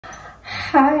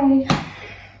Hi.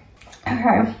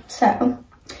 Okay, so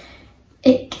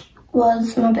it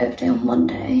was my birthday on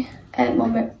Monday,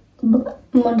 Monday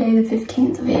the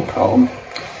 15th of April.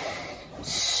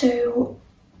 So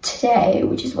today,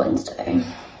 which is Wednesday,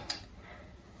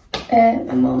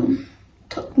 my mum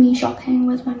took me shopping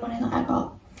with my money that I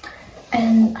got,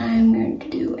 and I'm going to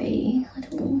do a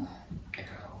little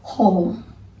haul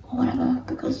or whatever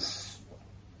because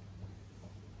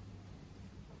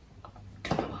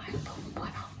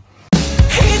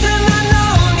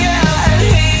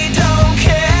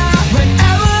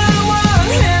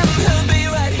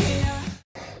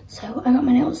so I got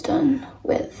my nails done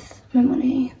with my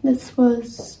money. This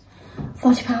was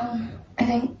 £40, I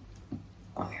think.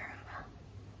 Let me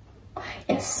remember.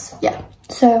 Yes, yeah.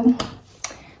 So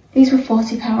these were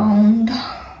 £40.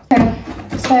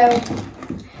 So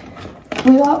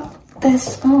we got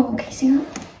this. Oh, can you see that?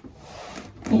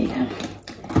 Yeah, you can.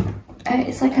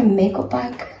 It's like a makeup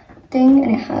bag thing,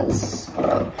 and it has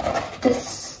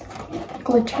this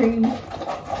glittery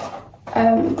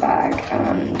bag,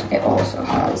 and it also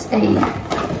has a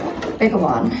bigger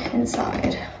one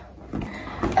inside.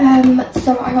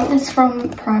 So I got this from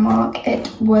Primark. It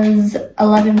was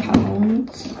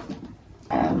 £11.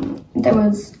 There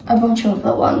was a bunch of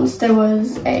other ones. There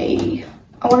was I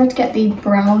wanted to get the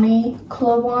brownie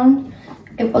colour one.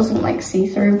 It wasn't like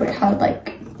see-through, but it had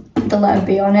like the letter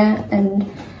B on it, and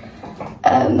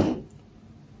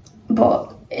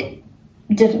but it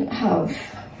didn't have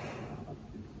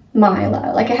my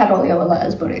letter. Like, it had all the other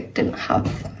letters, but it didn't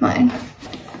have mine.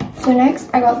 So next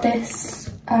I got this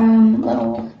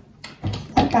little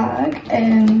bag,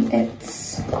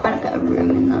 it's quite a bit of room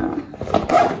in there.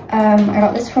 I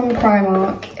got this from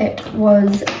Primark. It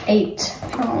was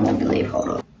 £8, I believe. Hold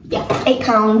on. Yeah,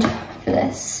 £8 for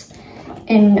this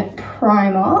in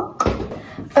Primark.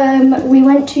 We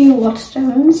went to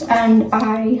Waterstones, and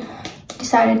I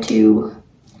decided to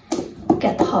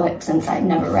get the Hobbit since I'd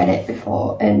never read it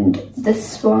before, and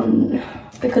this one,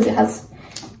 because it has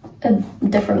a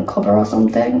different cover or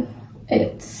something,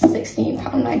 it's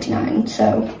 £16.99.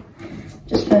 so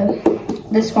just for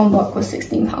this one book was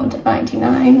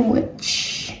 £16.99,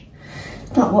 which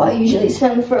is not what I usually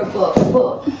spend for a book,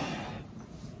 but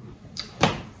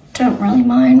don't really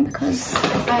mind because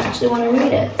I actually want to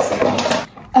read it. So.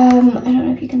 I don't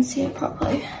know if you can see it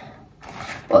properly,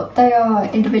 but they are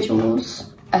individuals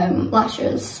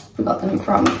lashes. We got them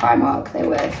from Primark. They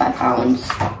were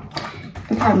 £5.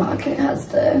 In Primark it has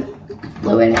the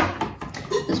blue in it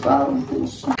as well.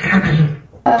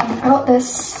 I got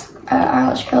this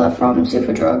eyelash curler from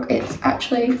Superdrug. It's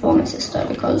actually for my sister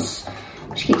because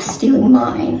she keeps stealing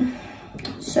mine.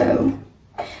 So,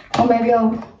 or maybe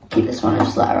I'll keep this one and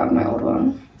just let her have my old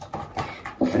one.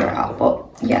 We'll figure it out, but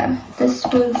yeah, this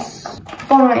was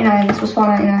 £4.99. This was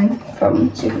 £4.99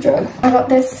 from Superdrug. I got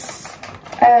this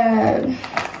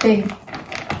big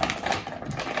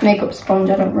makeup sponge.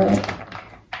 I don't really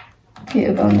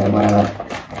beauty blender, whatever.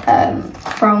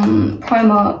 From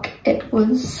Primark, it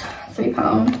was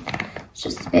 £3. It's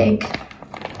just a big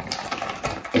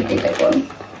one.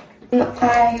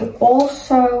 I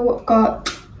also got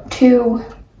 2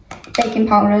 baking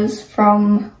powders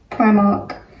from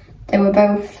Primark. They were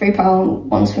both £3.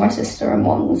 One's for my sister and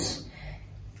one's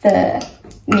for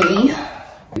me.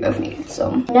 We both needed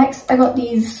some. Next, I got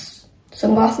these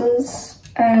sunglasses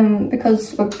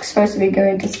because we're supposed to be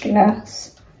going to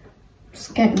Skegness,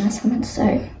 I meant to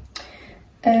say,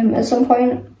 at some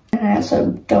point. And I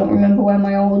also don't remember where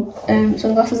my old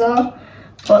sunglasses are,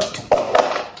 but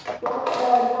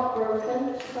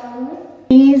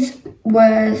these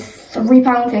were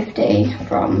 £3.50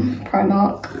 from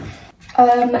Primark.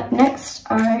 Next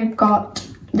I got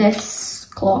this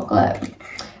claw clip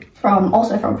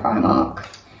also from Primark.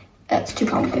 It's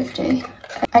 £2.50.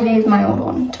 I gave my old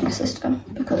one to my sister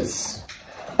because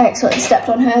I accidentally stepped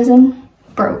on hers and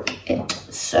broke it.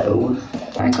 So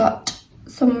I got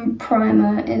some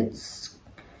primer. It's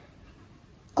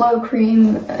Glow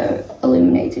Cream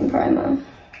Illuminating Primer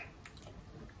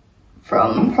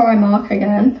from Primark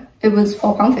again. It was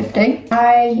 £4.50.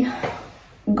 I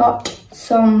got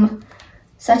some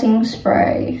setting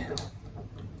spray.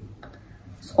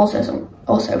 It's also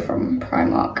from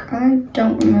Primark. I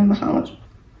don't remember how much.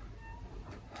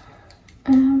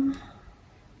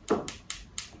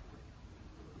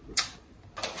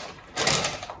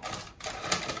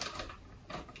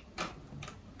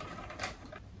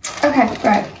 Okay,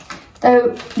 right.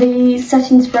 So the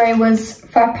setting spray was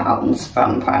 £5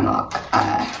 from Primark.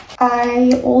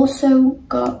 I also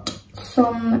got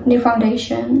some new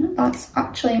foundation. That's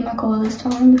actually in my colour this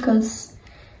time because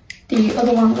the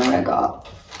other one that I got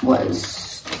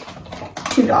was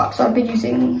too dark, so I've been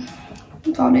using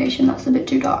foundation that's a bit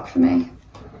too dark for me.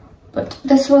 But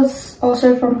this was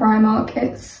also from Primark.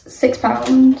 It's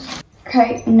 £6.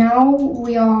 Okay, now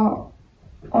we are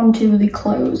onto the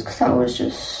clothes, because that was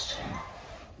just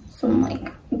some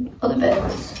like other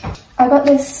bits. I got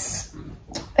this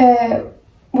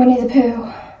Winnie the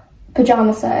Pooh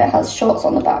pyjama set. It has shorts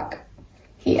on the back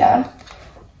here.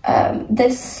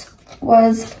 This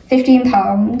was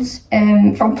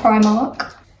 £15 from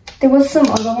Primark. There was some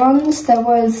other ones. There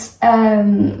was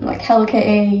like Hello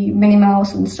Kitty, Minnie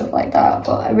Mouse and stuff like that,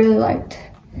 but I really liked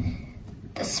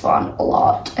this one a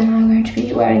lot, and I'm going to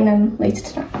be wearing them later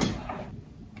tonight.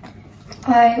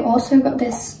 I also got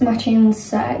this matching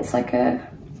set. It's like a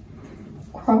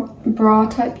crop bra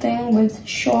type thing with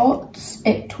shorts.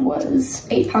 It was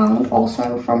 £8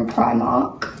 also from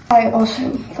Primark. I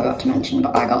also forgot to mention,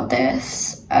 but I got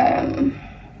this.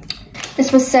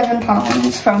 This was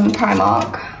 £7 from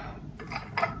Primark.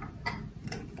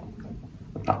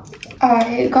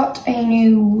 I got a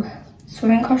new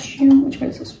swimming costume. Which way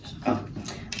is this? Oh.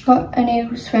 Got a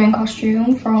new swimming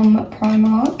costume from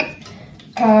Primark.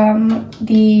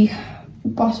 The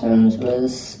bottoms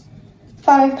was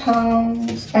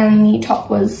 £5 and the top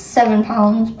was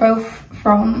 £7, both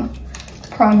from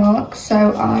Primark,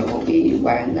 so I will be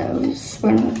wearing those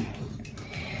when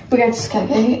we go to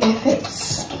Skeggy if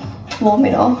it's warm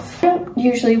enough. I don't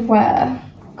usually wear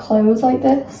clothes like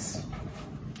this,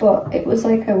 but it was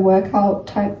like a workout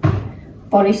type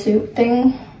bodysuit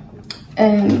thing.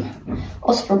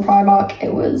 Also from Primark,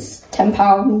 it was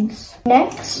 £10.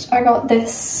 Next, I got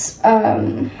this,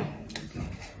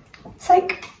 it's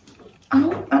like, I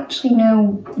don't actually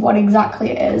know what exactly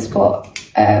it is, but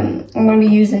I'm going to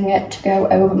be using it to go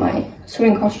over my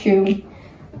swimming costume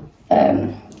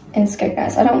in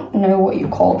Skeggy. I don't know what you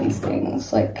call these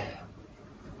things, like,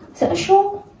 is it a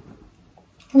shawl?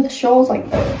 Or the shawls like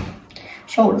the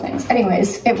shoulder things.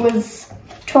 Anyways, it was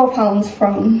 £12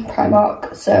 from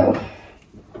Primark, so.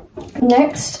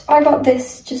 Next, I got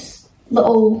this just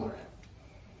little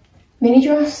mini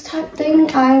dress type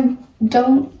thing. I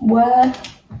don't wear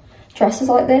dresses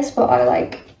like this, but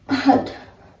I had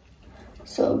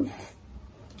sort of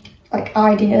like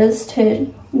ideas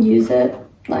to use it.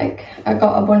 Like, I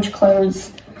got a bunch of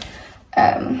clothes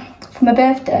for my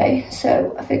birthday,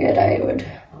 so I figured I would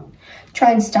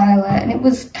try and style it, and it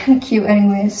was kind of cute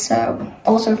anyways. So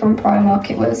also from Primark,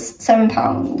 it was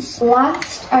 £7.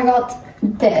 Last, I got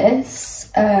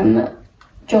this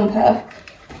jumper.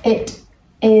 It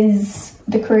is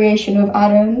The Creation of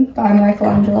Adam by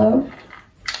Michelangelo.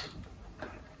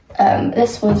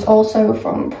 This was also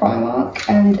from Primark,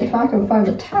 and if I can find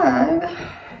a tag,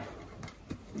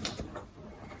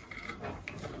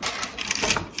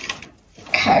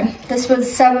 okay, this was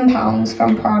 £7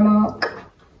 from Primark.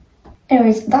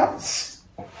 Anyways, that's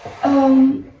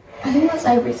I think that's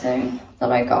everything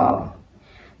that I got.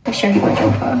 I'll show you my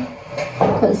jumper,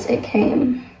 because it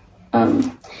came,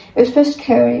 it was supposed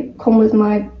to come with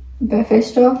my birthday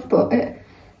stuff, but it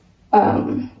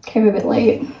came a bit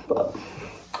late.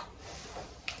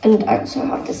 And I also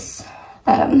have this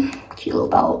cute little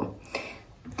belt.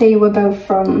 They were both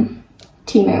from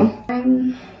Temu.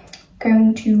 I'm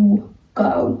going to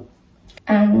go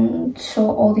and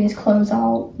sort all these clothes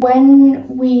out.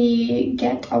 When we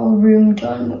get our room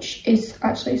done, which is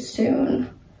actually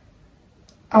soon,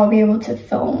 I'll be able to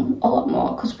film a lot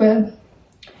more, because we're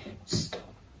just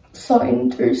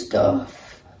sorting through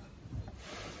stuff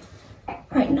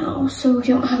right now, so we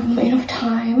don't have enough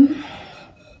time.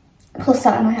 Plus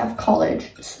that, and I have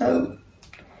college, so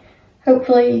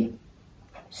hopefully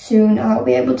soon I'll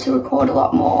be able to record a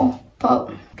lot more, but